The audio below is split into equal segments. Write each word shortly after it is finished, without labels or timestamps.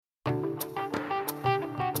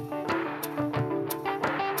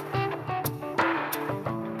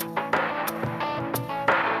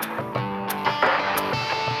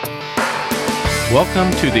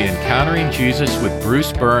Welcome to the Encountering Jesus with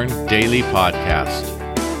Bruce Byrne Daily Podcast.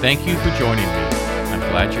 Thank you for joining me. I'm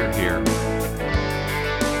glad you're here.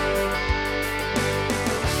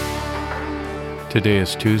 Today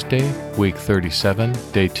is Tuesday, week 37,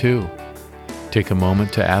 day 2. Take a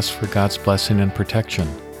moment to ask for God's blessing and protection,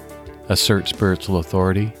 assert spiritual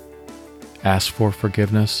authority, ask for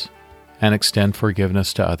forgiveness, and extend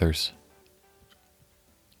forgiveness to others.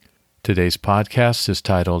 Today's podcast is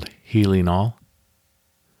titled Healing All.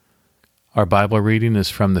 Our Bible reading is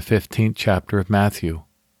from the 15th chapter of Matthew.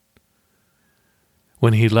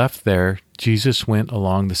 When he left there, Jesus went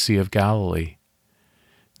along the Sea of Galilee.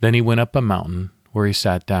 Then he went up a mountain, where he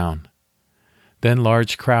sat down. Then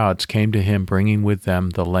large crowds came to him, bringing with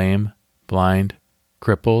them the lame, blind,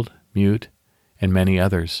 crippled, mute, and many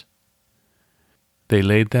others. They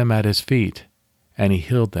laid them at his feet, and he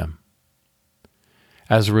healed them.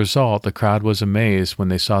 As a result, the crowd was amazed when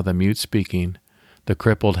they saw the mute speaking, the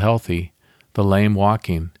crippled healthy, the lame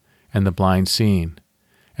walking, and the blind seeing,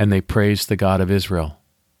 and they praised the God of Israel.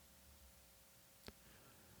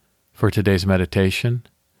 For today's meditation,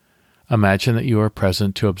 imagine that you are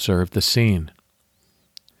present to observe the scene.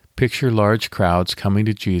 Picture large crowds coming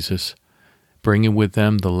to Jesus, bringing with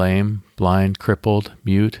them the lame, blind, crippled,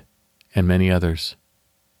 mute, and many others.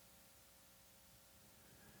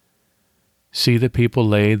 See the people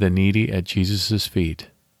lay the needy at Jesus' feet.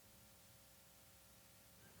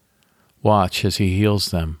 Watch as he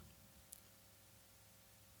heals them.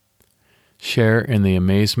 Share in the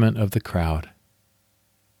amazement of the crowd.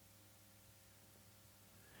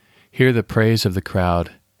 Hear the praise of the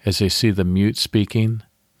crowd as they see the mute speaking,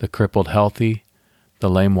 the crippled healthy, the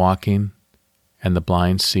lame walking, and the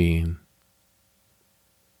blind seeing.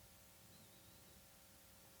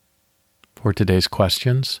 For today's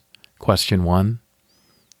questions, question 1,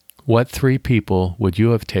 what 3 people would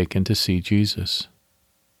you have taken to see Jesus?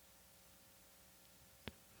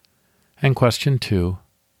 And question 2,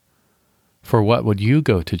 for what would you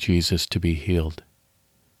go to Jesus to be healed?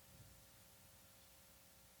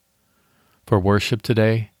 For worship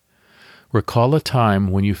today, recall a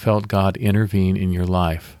time when you felt God intervene in your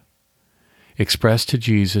life. Express to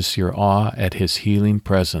Jesus your awe at his healing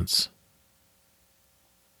presence.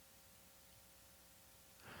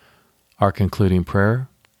 Our concluding prayer: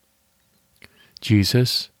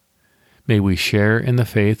 Jesus, may we share in the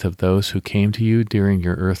faith of those who came to you during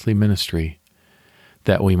your earthly ministry,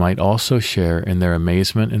 that we might also share in their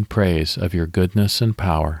amazement and praise of your goodness and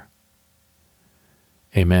power.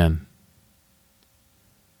 Amen.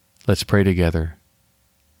 Let's pray together.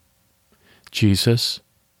 Jesus,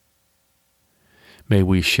 may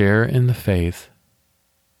we share in the faith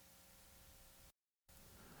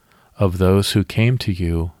of those who came to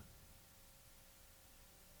you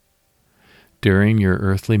during your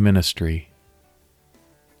earthly ministry,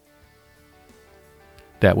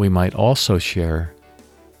 that we might also share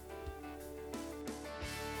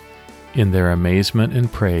in their amazement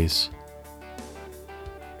and praise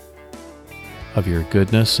of your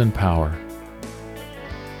goodness and power.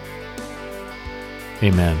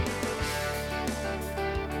 Amen.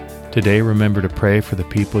 Today, remember to pray for the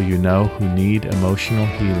people you know who need emotional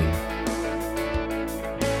healing.